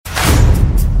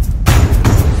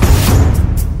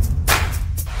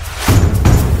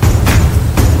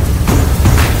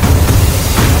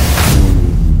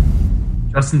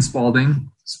Justin Spaulding,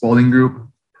 Spaulding Group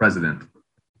President.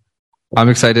 I'm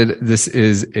excited. This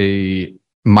is a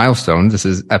milestone. This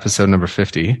is episode number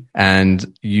 50,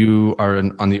 and you are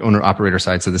on the owner-operator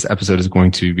side. So this episode is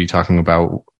going to be talking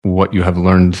about what you have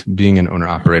learned being an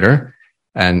owner-operator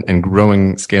and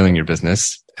growing, scaling your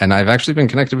business. And I've actually been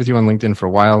connected with you on LinkedIn for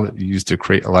a while. You used to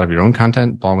create a lot of your own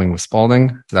content, Ballwing with Spaulding.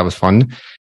 So that was fun.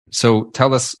 So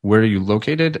tell us, where are you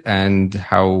located and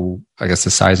how, I guess,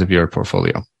 the size of your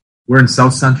portfolio? We're in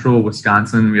South Central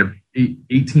Wisconsin. We have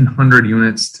 1,800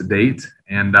 units to date,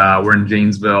 and we're in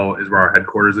Janesville is where our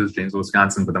headquarters is, Janesville,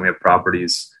 Wisconsin. But then we have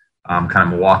properties kind of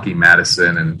Milwaukee,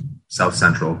 Madison, and South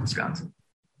Central Wisconsin.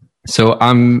 So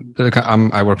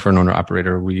I work for an owner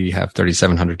operator. We have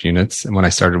 3,700 units, and when I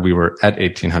started, we were at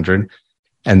 1,800.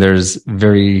 And there's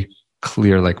very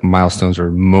clear like milestones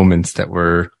or moments that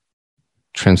were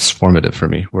transformative for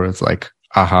me, where it's like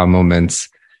aha moments,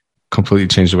 completely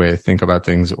changed the way I think about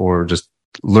things, or just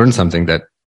learn something that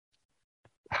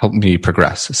helped me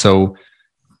progress. So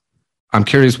I'm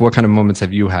curious, what kind of moments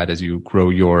have you had as you grow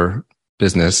your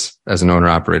business as an owner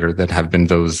operator that have been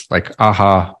those like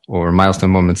aha or milestone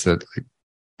moments that like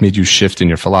made you shift in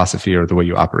your philosophy or the way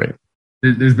you operate?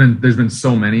 There's been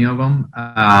so many of them,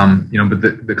 but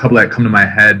the couple that come to my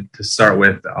head to start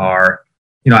with are,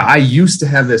 I used to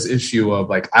have this issue of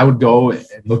like, I would go and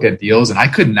look at deals and I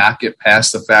could not get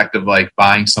past the fact of like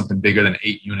buying something bigger than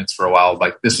 8 units for a while.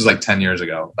 Like this was like 10 years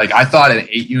ago. Like I thought an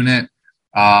 8 unit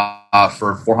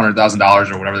for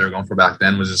 $400,000 or whatever they were going for back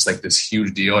then was just like this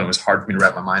huge deal. And it was hard for me to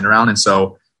wrap my mind around. And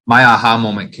so my aha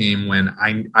moment came when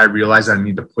I realized I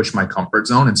need to push my comfort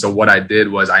zone. And so what I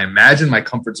did was I imagined my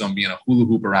comfort zone being a hula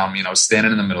hoop around me, and I was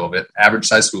standing in the middle of it, average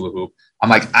size hula hoop. I'm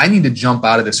like, I need to jump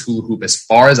out of this hula hoop as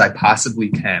far as I possibly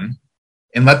can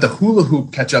and let the hula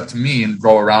hoop catch up to me and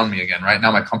grow around me again. Right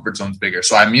now, my comfort zone's bigger.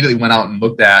 So I immediately went out and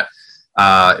looked at,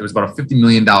 it was about a $50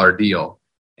 million deal.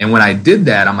 And when I did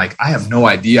that, I'm like, I have no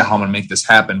idea how I'm going to make this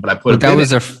happen. But I put that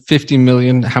was a 50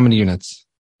 million. How many units?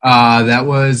 That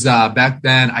was back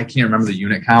then. I can't remember the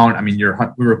unit count. I mean,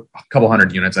 we were a couple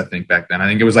hundred units, I think, back then. I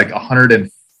think it was like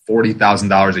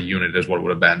 $140,000 a unit is what it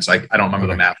would have been. So I don't remember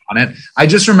the math on it. I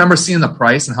just remember seeing the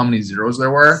price and how many zeros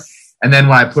there were. And then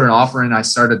when I put an offer in, I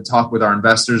started to talk with our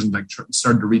investors and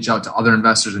started to reach out to other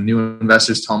investors and new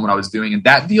investors, tell them what I was doing. And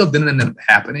that deal didn't end up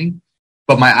happening.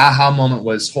 But my aha moment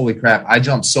was, holy crap, I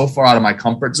jumped so far out of my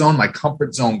comfort zone. My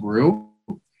comfort zone grew.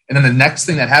 And then the next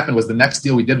thing that happened was the next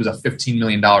deal we did was a $15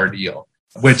 million deal,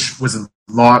 which was the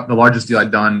largest deal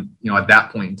I'd done, at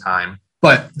that point in time.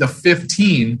 But the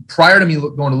 15, prior to me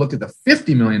going to look at the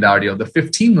 $50 million deal, the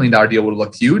 $15 million deal would have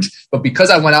looked huge. But because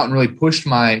I went out and really pushed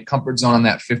my comfort zone on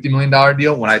that $50 million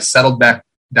deal, when I settled back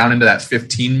down into that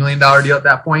 $15 million deal at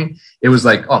that point, it was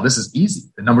like, oh, this is easy.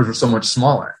 The numbers were so much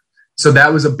smaller. So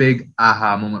that was a big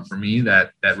aha moment for me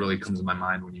that really comes to my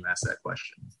mind when you ask that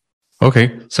question.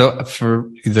 Okay. So for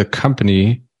the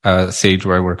company, Sage,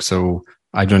 where I work, so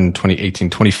I joined in 2018,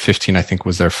 2015, I think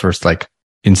was their first like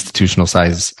institutional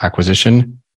size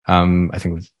acquisition. I think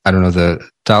it was, I don't know the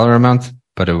dollar amount,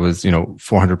 but it was,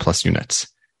 400 plus units.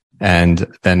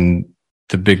 And then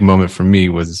the big moment for me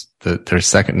was the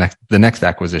next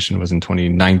acquisition was in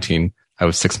 2019. I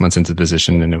was 6 months into the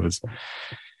position, and it was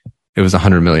a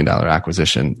 $100 million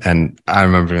acquisition. And I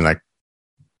remember being like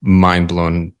mind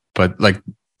blown, but like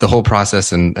the whole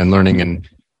process and learning and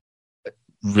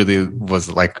really was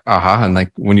like, aha. And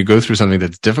like when you go through something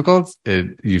that's difficult,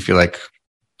 you feel like,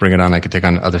 bring it on. I could take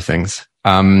on other things.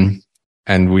 And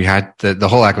we had the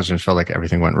whole acquisition felt like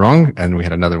everything went wrong. And we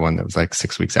had another one that was like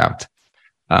 6 weeks out.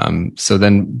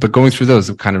 But going through those,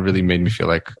 it kind of really made me feel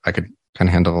like I could kind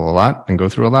of handle a lot and go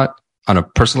through a lot on a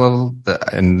personal level.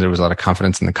 And there was a lot of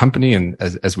confidence in the company. And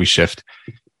as we shifted,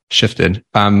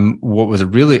 what was a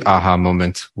really aha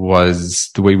moment was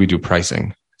the way we do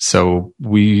pricing. So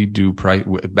we do price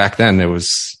back then. It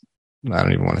was, I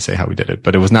don't even want to say how we did it,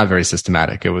 but it was not very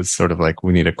systematic. It was sort of like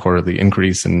we need a quarterly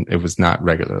increase, and it was not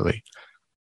regularly.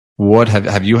 What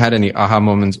have you had any aha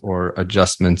moments or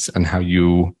adjustments on how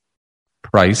you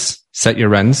price, set your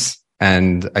rents,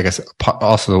 and I guess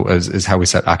also is how we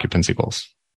set occupancy goals?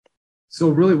 So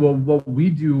really, well, what we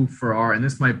do for and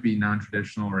this might be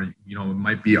non-traditional or, it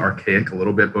might be archaic a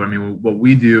little bit, but I mean, what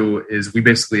we do is we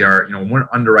basically are, when we're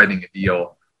underwriting a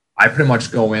deal, I pretty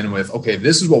much go in with, okay,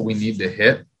 this is what we need to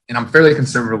hit. And I'm fairly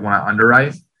conservative when I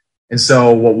underwrite. And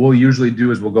so what we'll usually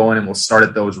do is we'll go in and we'll start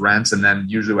at those rents. And then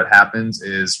usually what happens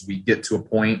is we get to a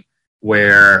point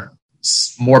where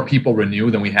more people renew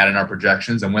than we had in our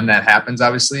projections. And when that happens,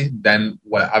 obviously, then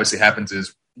what obviously happens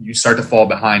is you start to fall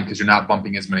behind because you're not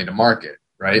bumping as many to market,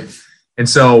 right? And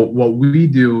so what we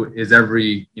do is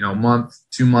every, month,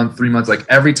 2 month, 3 months, like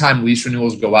every time lease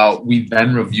renewals go out, we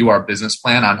then review our business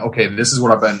plan on, okay, this is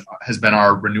what has been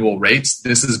our renewal rates.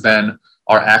 This has been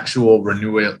our actual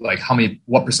renewal, like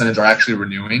what percentage are actually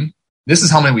renewing. This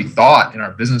is how many we thought in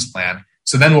our business plan.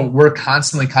 So then we're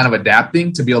constantly kind of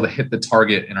adapting to be able to hit the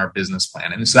target in our business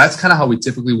plan. And so that's kind of how we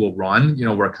typically will run.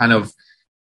 We're kind of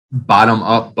bottom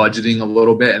up budgeting a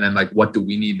little bit. And then like, what do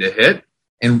we need to hit?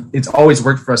 And it's always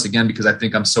worked for us, again, because I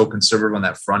think I'm so conservative on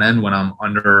that front end when I'm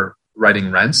underwriting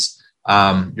rents.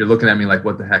 You're looking at me like,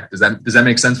 what the heck? Does that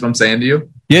make sense what I'm saying to you?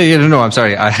 Yeah. No, I'm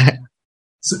sorry.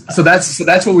 So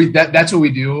that's what we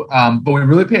do. But we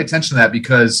really pay attention to that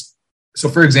because, so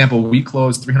for example, we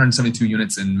closed 372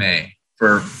 units in May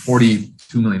for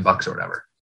 $42 million or whatever.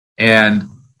 And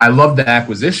I love the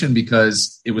acquisition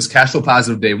because it was cash flow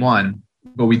positive day one,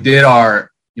 but we did our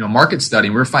market study,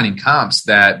 we were finding comps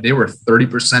that they were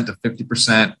 30% to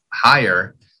 50%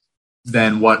 higher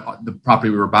than what the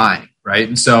property we were buying, right?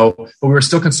 And so, but we were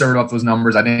still conservative off those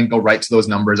numbers. I didn't go right to those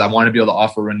numbers. I wanted to be able to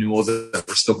offer renewals that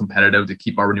were still competitive to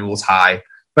keep our renewals high.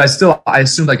 But I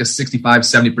assumed like a 65,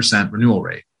 70% renewal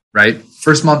rate, right?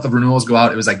 First month of renewals go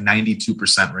out, it was like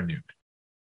 92% renewed,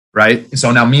 right? And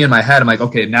so now me in my head, I'm like,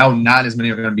 okay, now not as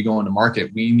many are going to be going to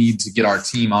market. We need to get our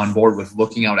team on board with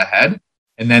looking out ahead.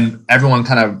 And then everyone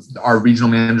kind of, our regional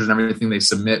managers and everything, they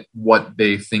submit what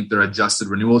they think their adjusted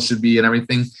renewal should be and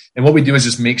everything. And what we do is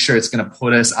just make sure it's going to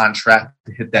put us on track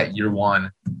to hit that year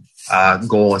one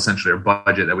goal, essentially, or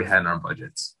budget that we had in our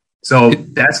budgets. So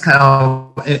that's kind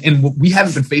of, and we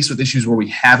haven't been faced with issues where we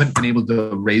haven't been able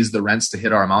to raise the rents to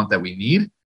hit our amount that we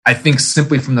need. I think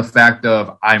simply from the fact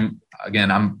of I'm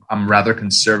rather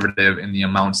conservative in the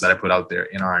amounts that I put out there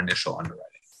in our initial underwriting.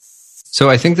 So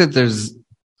I think that there's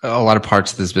a lot of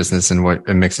parts of this business and what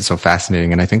it makes it so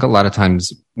fascinating. And I think a lot of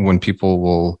times when people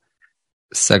will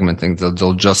segment things,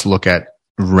 they'll just look at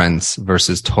rents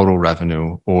versus total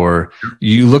revenue, or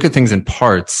you look at things in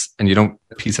parts and you don't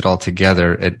piece it all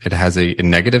together. It has a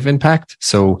negative impact.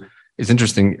 So it's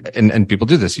interesting. And people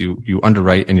do this. You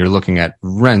underwrite and you're looking at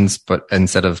rents, but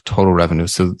instead of total revenue.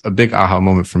 So a big aha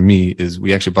moment for me is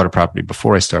we actually bought a property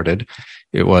before I started.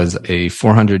 It was a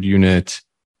 400 unit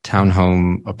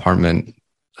townhome apartment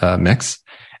mix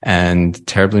and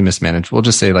terribly mismanaged. We'll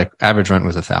just say like average rent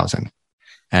was $1,000,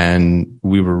 and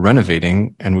we were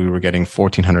renovating and we were getting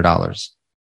 $1,400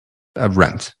 of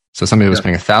rent. So somebody was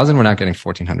paying $1,000, we're not getting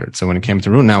 $1,400. So when it came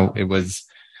to room, now it was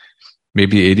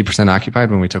maybe 80% occupied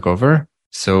when we took over.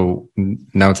 So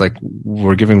now it's like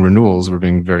we're giving renewals. We're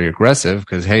being very aggressive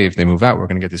because, hey, if they move out, we're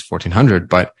going to get this $1,400.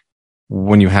 But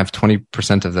when you have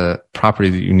 20% of the property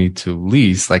that you need to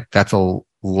lease, like that's a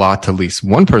lot to lease.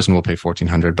 One person will pay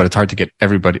 $1,400, but it's hard to get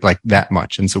everybody like that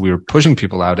much. And so we were pushing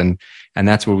people out, and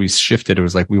that's where we shifted. It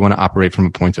was like, we want to operate from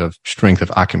a point of strength of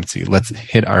occupancy. Let's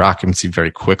hit our occupancy very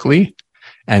quickly.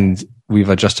 And we've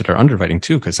adjusted our underwriting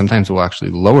too, because sometimes we'll actually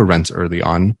lower rents early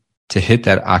on to hit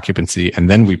that occupancy, and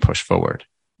then we push forward.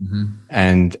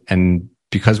 Mm-hmm. And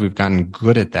because we've gotten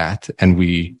good at that, and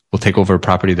we will take over a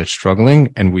property that's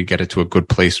struggling and we get it to a good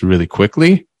place really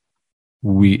quickly,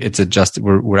 it's adjusted.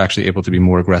 We're actually able to be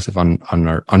more aggressive on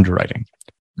our underwriting.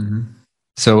 Mm-hmm.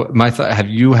 So my thought, have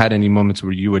you had any moments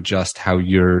where you adjust how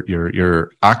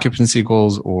your occupancy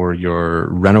goals or your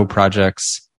reno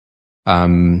projects?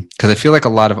 Cause I feel like a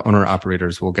lot of owner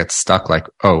operators will get stuck like,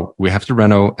 oh, we have to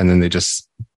reno. And then they just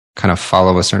kind of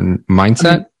follow a certain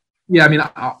mindset.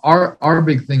 Our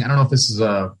big thing, I don't know if this is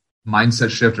a mindset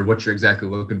shift or what you're exactly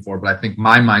looking for, but I think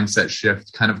my mindset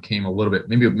shift kind of came a little bit,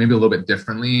 maybe a little bit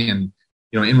differently. And,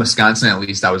 in Wisconsin, at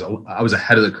least I was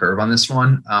ahead of the curve on this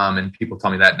one. And people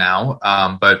tell me that now.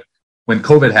 But when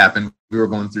COVID happened, we were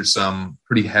going through some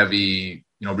pretty heavy,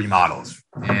 remodels,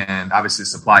 and obviously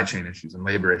supply chain issues and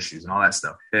labor issues and all that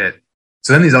stuff hit.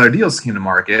 So then these other deals came to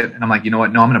market, and I'm like, you know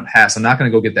what? No, I'm going to pass. I'm not going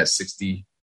to go get that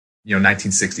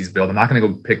 1960s build. I'm not going to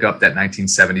go pick up that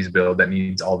 1970s build that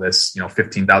needs all this,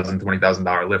 $15,000,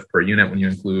 $20,000 lift per unit when you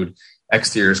include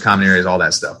exteriors, common areas, all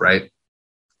that stuff, right?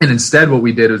 And instead, what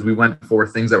we did is we went for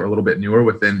things that were a little bit newer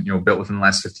built within the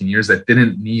last 15 years that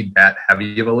didn't need that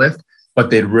heavy of a lift,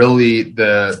 but they'd really,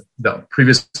 the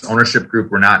previous ownership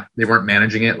group they weren't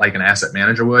managing it like an asset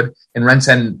manager would. And rents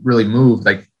hadn't really moved.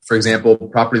 Like, for example, the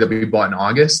property that we bought in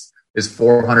August is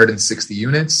 460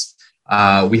 units.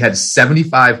 We had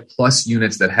 75 plus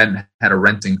units that hadn't had a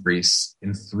rent increase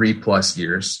in 3+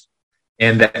 years.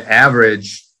 And the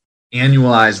average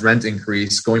annualized rent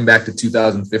increase going back to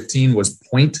 2015 was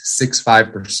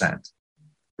 0.65%,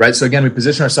 right? So again, we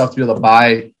position ourselves to be able to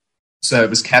buy. So it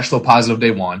was cash flow positive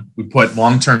day one. We put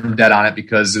long-term debt on it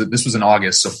because this was in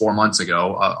August. So 4 months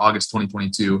ago, August,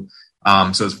 2022,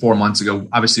 So it's 4 months ago.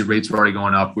 Obviously, rates were already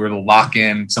going up. We were to lock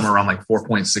in somewhere around like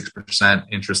 4.6%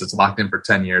 interest. It's locked in for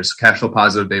 10 years. Cash flow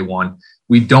positive day one.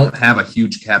 We don't have a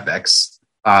huge CapEx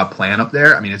plan up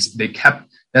there. I mean, that's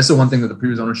the one thing that the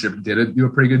previous ownership did do a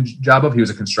pretty good job of. He was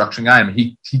a construction guy. I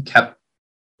mean, he kept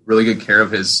really good care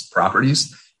of his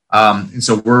properties. And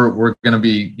so we're going to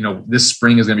be, this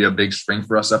spring is going to be a big spring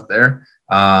for us up there.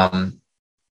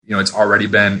 It's already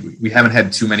been, we haven't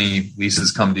had too many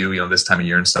leases come due, this time of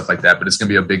year and stuff like that, but it's going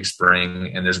to be a big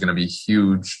spring, and there's going to be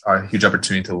huge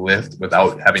opportunity to lift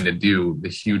without having to do the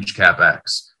huge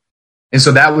CapEx. And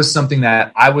so that was something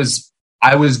that I was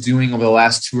doing over the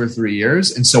last 2 or 3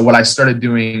 years. And so what I started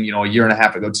doing, a year and a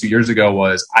half ago, 2 years ago,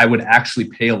 was I would actually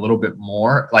pay a little bit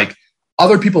more. Like,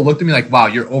 other people looked at me like, wow,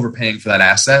 you're overpaying for that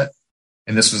asset.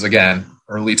 And this was, again,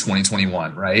 early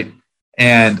 2021, right?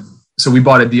 And so we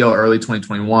bought a deal early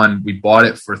 2021. We bought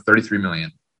it for $33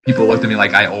 million. People looked at me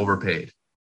like I overpaid.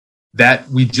 That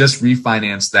we just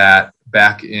refinanced that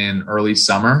back in early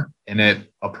summer, and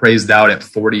it appraised out at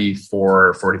 44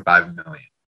 or 45 million,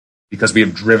 because we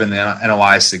have driven the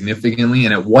NOI significantly.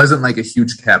 And it wasn't like a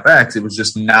huge CapEx. It was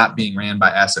just not being ran by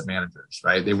asset managers,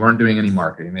 right? They weren't doing any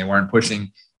marketing. They weren't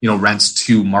pushing, rents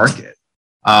to market.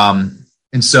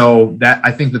 And so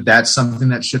I think that's something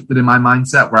that shifted in my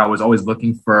mindset, where I was always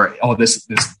looking for, this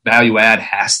value add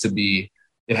has to be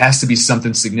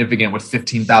something significant with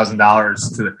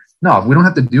 $15,000 to, no, if we don't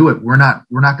have to do it, we're not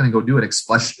going to go do it,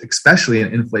 especially in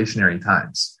inflationary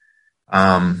times.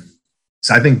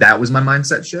 So I think that was my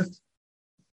mindset shift.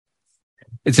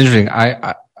 It's interesting.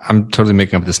 I'm totally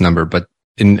making up this number, but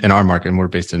in our market, and we're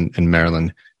based in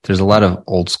Maryland, there's a lot of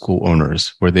old school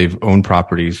owners where they've owned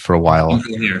properties for a while.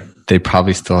 They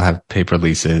probably still have paper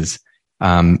leases,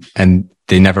 and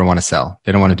they never want to sell.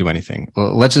 They don't want to do anything.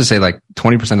 Well, let's just say like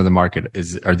 20% of the market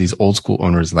are these old school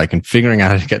owners, like, and figuring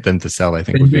out how to get them to sell, I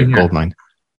think would be a gold mine.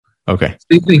 Okay.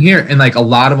 Same thing here. And like a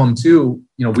lot of them too,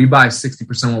 we buy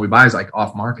 60% of what we buy is like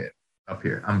off market up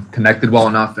here. I'm connected well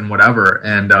enough and whatever.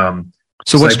 And,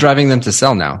 so what's driving them to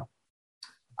sell now?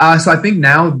 So I think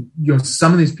now,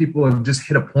 some of these people have just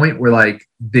hit a point where like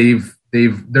they're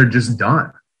just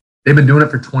done. They've been doing it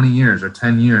for 20 years or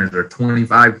 10 years or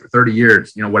 25 or 30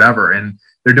 years, whatever. And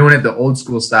they're doing it the old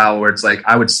school style, where it's like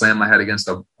I would slam my head against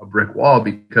a brick wall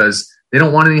because they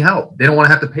don't want any help. They don't want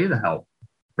to have to pay the help,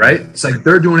 right? It's like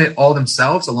they're doing it all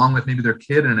themselves, along with maybe their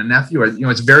kid and a nephew, or,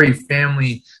 it's very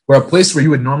family, where a place where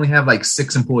you would normally have like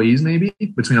 6 employees, maybe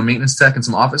between a maintenance tech and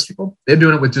some office people, they're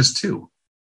doing it with just 2.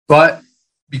 But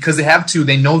because they have to,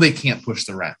 they know they can't push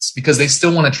the rents because they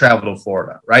still want to travel to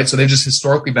Florida, right? So they've just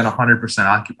historically been 100%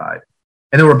 occupied.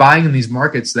 And then we're buying in these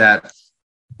markets that,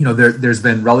 there's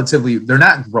been they're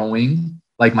not growing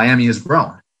like Miami has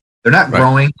grown. They're not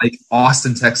growing like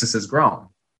Austin, Texas has grown.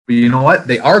 But you know what?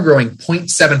 They are growing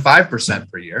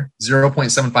 0.75% per year,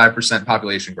 0.75%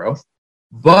 population growth.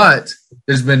 But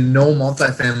there's been no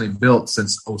multifamily built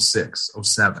since 06,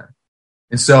 07.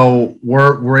 And so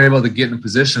we're able to get in a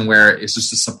position where it's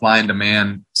just a supply and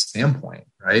demand standpoint,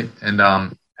 right? And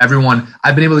I've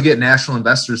been able to get national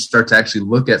investors start to actually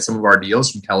look at some of our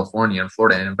deals from California and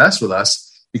Florida and invest with us,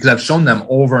 because I've shown them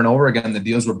over and over again the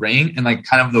deals we're bringing and like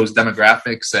kind of those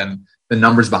demographics and the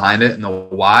numbers behind it and the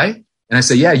why. And I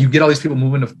say, yeah, you get all these people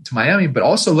moving to Miami, but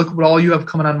also look at what all you have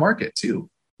coming on market too.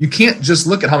 You can't just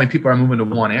look at how many people are moving to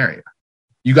one area.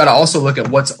 You got to also look at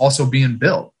what's also being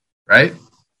built, right?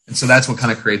 And so that's what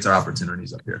kind of creates our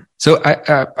opportunities up here. So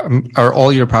are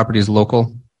all your properties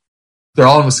local? They're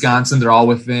all in Wisconsin. They're all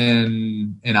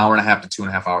within an hour and a half to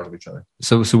 2.5 hours of each other.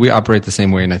 So we operate the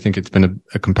same way. And I think it's been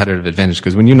a competitive advantage,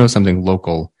 because when you know something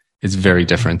local, it's very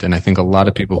different. And I think a lot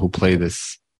of people who play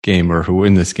this game or who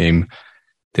win this game,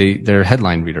 they're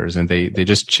headline readers, and they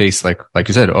just chase, like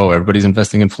you said, everybody's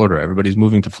investing in Florida. Everybody's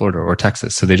moving to Florida or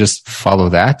Texas. So they just follow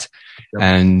that. Yep.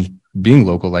 And being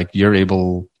local, like, you're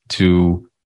able to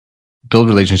build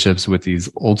relationships with these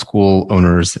old school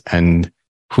owners and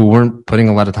who weren't putting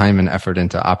a lot of time and effort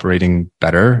into operating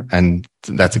better. And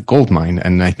that's a gold mine.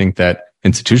 And I think that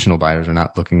institutional buyers are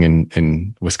not looking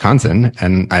in Wisconsin.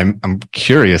 And I'm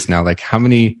curious now, like, how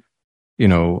many,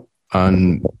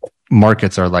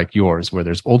 markets are like yours, where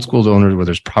there's old school owners, where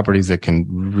there's properties that can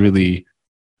really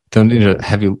don't need a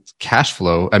heavy cash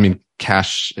flow. I mean,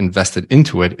 cash invested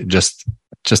into it just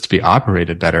to be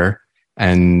operated better.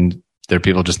 And there are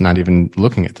people just not even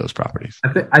looking at those properties.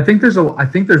 I think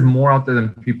there's more out there than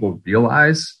people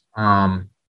realize. I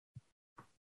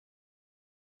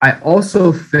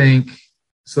also think,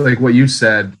 so like what you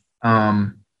said,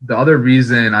 the other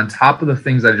reason, on top of the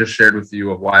things I just shared with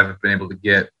you of why I've been able to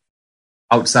get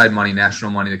outside money, national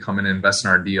money, to come in and invest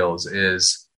in our deals,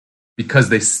 is because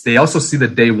they also see the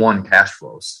day one cash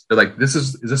flows. They're like,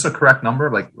 is this a correct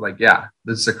number? Like, yeah,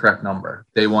 this is a correct number.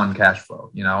 Day one cash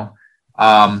flow,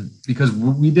 because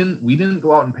we didn't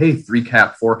go out and pay 3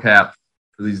 cap, 4 cap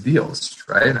for these deals,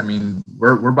 right? I mean,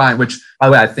 we're buying, which by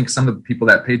the way, I think some of the people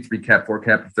that paid 3 cap, 4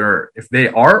 cap, if they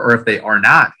are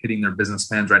not hitting their business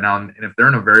plans right now, and if they're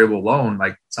in a variable loan,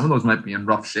 like some of those might be in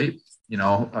rough shape,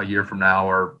 a year from now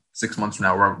or 6 months from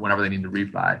now, or whenever they need to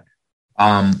refi.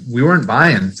 We weren't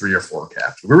buying 3 or 4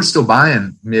 caps. We were still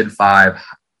buying mid five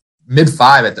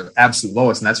at the absolute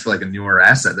lowest. And that's for like a newer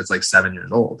asset that's like 7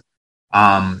 years old,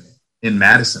 in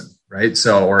Madison, right?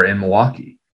 So, or in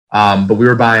Milwaukee. But we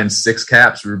were buying 6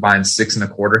 caps. We were buying 6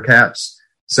 1/4 caps.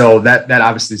 So that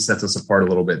obviously sets us apart a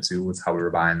little bit too, with how we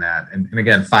were buying that. And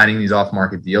again, finding these off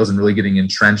market deals and really getting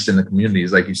entrenched in the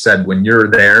communities. Like you said, when you're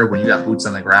there, when you got boots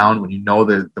on the ground, when you know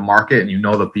the market and you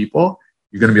know the people,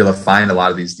 you're going to be able to find a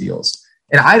lot of these deals.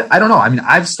 And I don't know. I mean,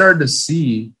 I've started to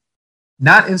see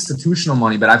not institutional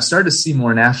money, but I've started to see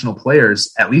more national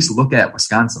players at least look at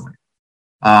Wisconsin,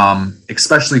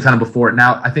 especially kind of before it.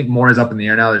 Now, I think more is up in the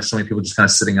air now. There's so many people just kind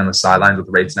of sitting on the sidelines with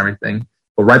rates and everything.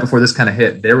 But right before this kind of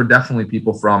hit, there were definitely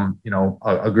people from,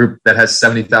 a group that has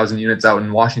 70,000 units out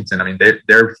in Washington. I mean, they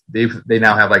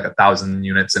now have like 1,000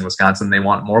 units in Wisconsin. They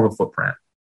want more of a footprint.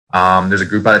 There's a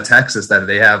group out of Texas that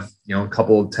they have, a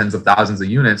couple tens of thousands of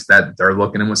units that they're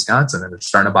looking in Wisconsin, and they're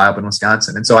starting to buy up in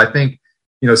Wisconsin. And so I think,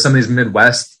 some of these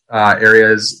Midwest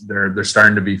areas, they're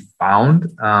starting to be found.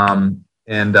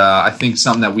 And I think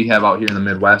something that we have out here in the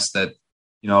Midwest that,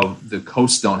 the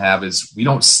coasts don't have is we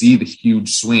don't see the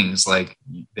huge swings like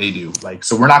they do. Like,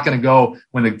 so we're not going to go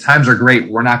when the times are great,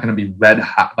 we're not going to be red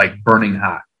hot, like burning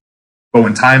hot. But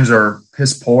when times are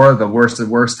piss poor, the worst of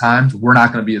worst times, we're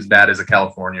not going to be as bad as a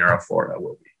California or a Florida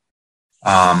will be.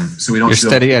 So we don't. You're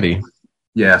steady Eddie.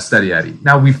 Yeah, steady Eddie.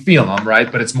 Now we feel them,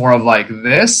 right? But it's more of like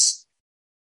this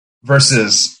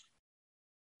versus,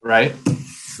 right?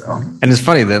 So. And it's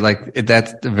funny that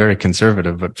that's very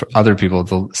conservative, but for other people,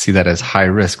 they'll see that as high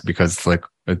risk because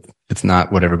it's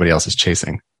not what everybody else is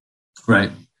chasing.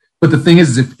 Right. But the thing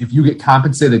is, if you get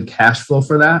compensated cash flow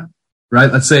for that,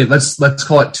 right? Let's say, let's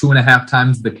call it 2.5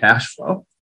 times the cash flow.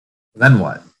 Then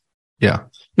what? Yeah.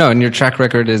 No, and your track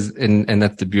record is, and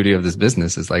that's the beauty of this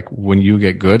business is like when you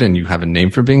get good and you have a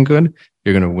name for being good,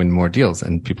 you're going to win more deals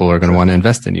and people are going to want to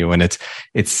invest in you. And it's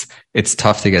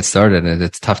tough to get started and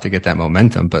it's tough to get that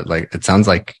momentum, but like, it sounds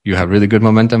like you have really good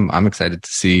momentum. I'm excited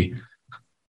to see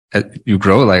you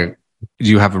grow. Like, do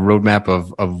you have a roadmap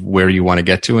of where you want to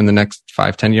get to in the next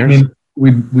 5-10 years? I mean,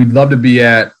 we'd love to be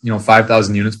at,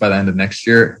 5,000 units by the end of next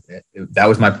year. That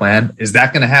was my plan. Is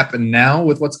that going to happen now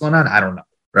with what's going on? I don't know.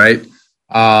 Right.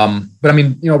 But I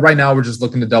mean, right now we're just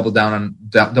looking to double down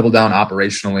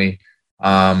operationally.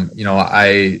 I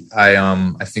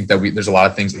think that there's a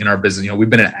lot of things in our business. We've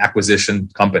been an acquisition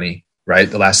company, right?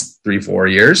 The last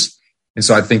 3-4 years. And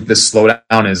so I think this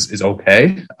slowdown is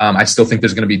okay. I still think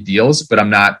there's going to be deals, but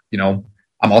I'm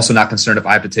also not concerned if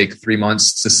I have to take 3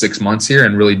 months to 6 months here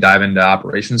and really dive into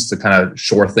operations to kind of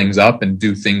shore things up and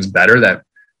do things better that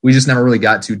we just never really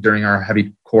got to during our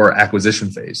heavy core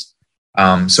acquisition phase.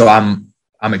 So I'm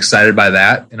excited by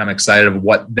that. And I'm excited of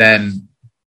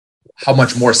how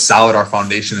much more solid our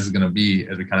foundation is going to be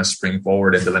as we kind of spring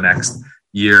forward into the next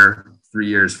year, 3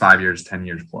 years, 5 years, 10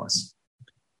 years plus.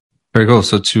 Very cool.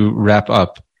 So to wrap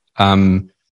up,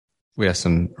 we have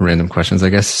some random questions, I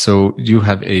guess. So do you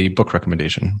have a book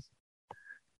recommendation?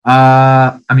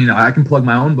 I can plug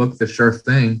my own book, The Sure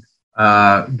Thing,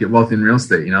 Get Wealthy in Real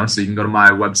Estate, so you can go to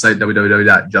my website,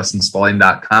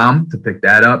 www.justinspaulding.com to pick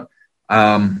that up.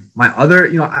 My other,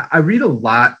 I read a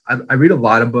lot. I read a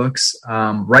lot of books.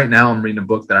 Right now I'm reading a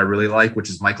book that I really like, which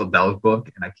is Michael Dell's book.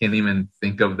 And I can't even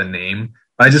think of the name,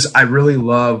 but I really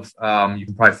love, you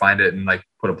can probably find it and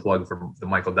put a plug for the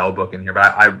Michael Dell book in here,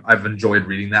 but I've enjoyed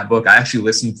reading that book. I actually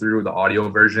listened through the audio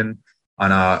version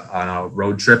on a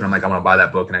road trip. And I'm like, I want to buy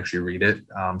that book and actually read it.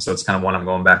 So it's kind of one I'm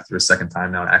going back through a second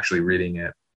time now and actually reading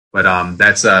it. But,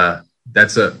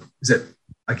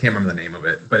 I can't remember the name of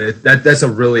it, but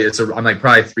I'm like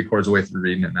probably 3/4 away through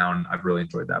reading it now. And I've really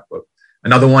enjoyed that book.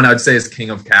 Another one I'd say is King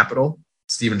of Capital,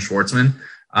 Stephen Schwartzman.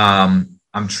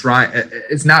 I'm trying,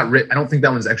 it's not written. I don't think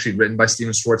that one's actually written by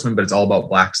Stephen Schwartzman, but it's all about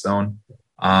Blackstone.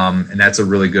 And that's a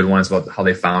really good one. It's about how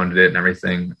they founded it and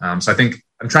everything. So I think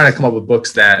I'm trying to come up with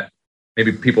books that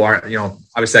maybe people aren't,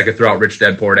 obviously I could throw out Rich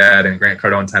Dad Poor Dad and Grant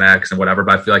Cardone 10X and whatever,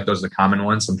 but I feel like those are the common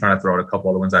ones. So I'm trying to throw out a couple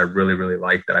other ones that I really, really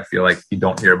like that I feel like you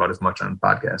don't hear about as much on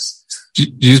podcasts. Do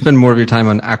you spend more of your time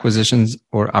on acquisitions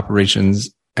or operations?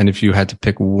 And if you had to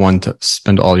pick one to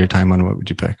spend all your time on, what would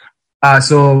you pick?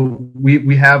 So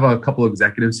we have a couple of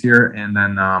executives here, and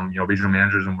then regional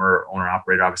managers, and we're owner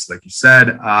operator, obviously, like you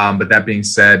said. But that being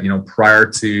said, prior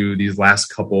to these last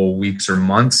couple weeks or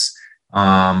months,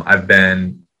 I've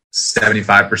been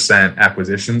 75%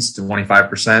 acquisitions to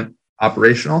 25%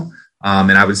 operational,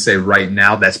 and I would say right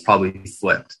now that's probably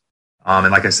flipped.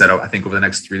 And like I said, I think over the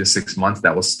next 3 to 6 months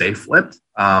that will stay flipped,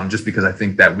 just because I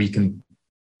think that we can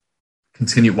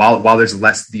continue while there's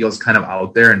less deals kind of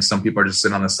out there and some people are just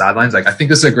sitting on the sidelines. Like, I think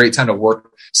this is a great time to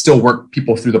still work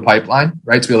people through the pipeline,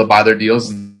 right? To be able to buy their deals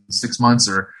in 6 months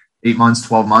or 8 months,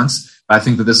 12 months. But I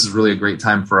think that this is really a great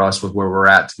time for us with where we're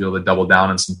at to be able to double down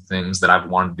on some things that I've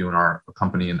wanted to do in our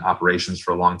company and operations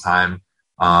for a long time.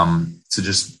 To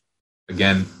just,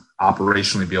 again,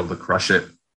 operationally be able to crush it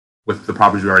with the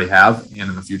properties we already have and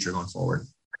in the future going forward.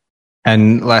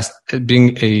 And last,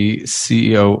 being a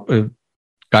CEO,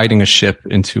 guiding a ship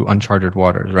into uncharted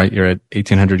waters, right? You're at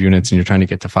 1,800 units and you're trying to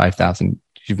get to 5,000.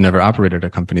 You've never operated a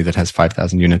company that has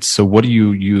 5,000 units. So what do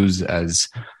you use as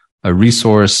a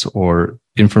resource or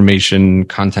information,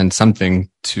 content,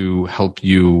 something to help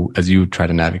you as you try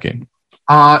to navigate?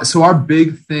 So our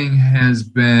big thing has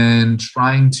been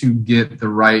trying to get the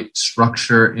right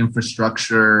structure,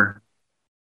 infrastructure,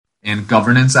 and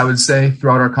governance, I would say,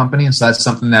 throughout our company. And so that's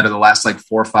something that in the last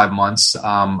 4 or 5 months,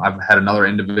 I've had another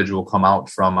individual come out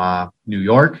from New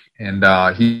York, and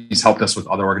he's helped us with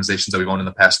other organizations that we've owned in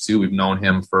the past too. We've known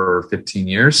him for 15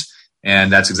 years,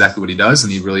 and that's exactly what he does.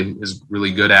 And he really is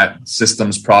really good at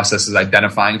systems, processes,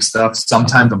 identifying stuff.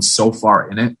 Sometimes I'm so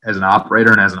far in it as an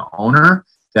operator and as an owner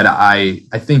that I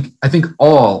think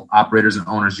all operators and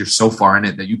owners, you're so far in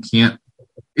it that you can't.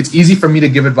 It's easy for me to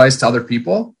give advice to other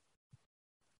people,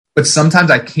 but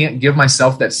sometimes I can't give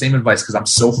myself that same advice because I'm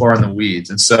so far in the weeds.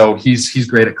 And so he's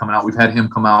great at coming out. We've had him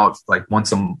come out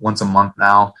once a month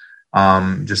now,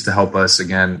 just to help us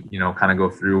again, kind of go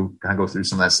through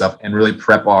some of that stuff and really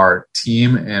prep our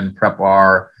team and prep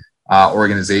our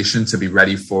organization to be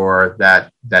ready for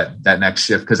that next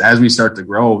shift. Because as we start to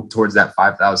grow towards that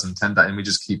 5,000, 10,000, and we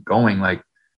just keep going,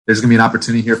 there's going to be an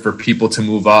opportunity here for people to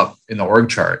move up in the org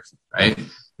chart, right?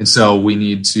 And so we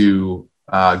need to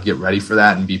get ready for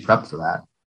that and be prepped for that.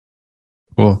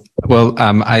 Cool. Well,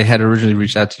 I had originally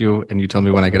reached out to you and you told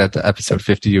me when I get up to episode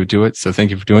 50, you would do it. So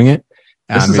thank you for doing it.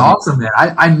 This is awesome, man.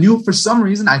 I knew for some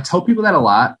reason, I tell people that a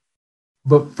lot,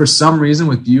 but for some reason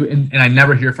with you, and I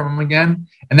never hear from him again.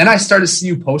 And then I started to see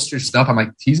you post your stuff. I'm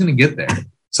like, he's going to get there.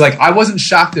 So I wasn't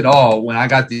shocked at all when I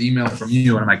got the email from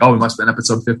you and I'm like, oh, we must have been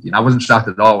episode 50. And I wasn't shocked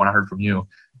at all when I heard from you.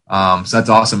 So that's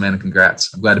awesome, man. And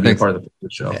congrats. I'm glad to be a part of the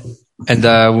show.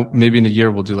 And maybe in a year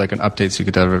we'll do an update so you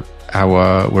could tell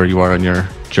how where you are on your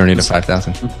journey to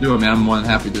 5,000. Let's do it, man. I'm more than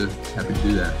happy to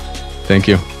do that. Thank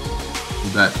you.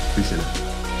 You bet. Appreciate it.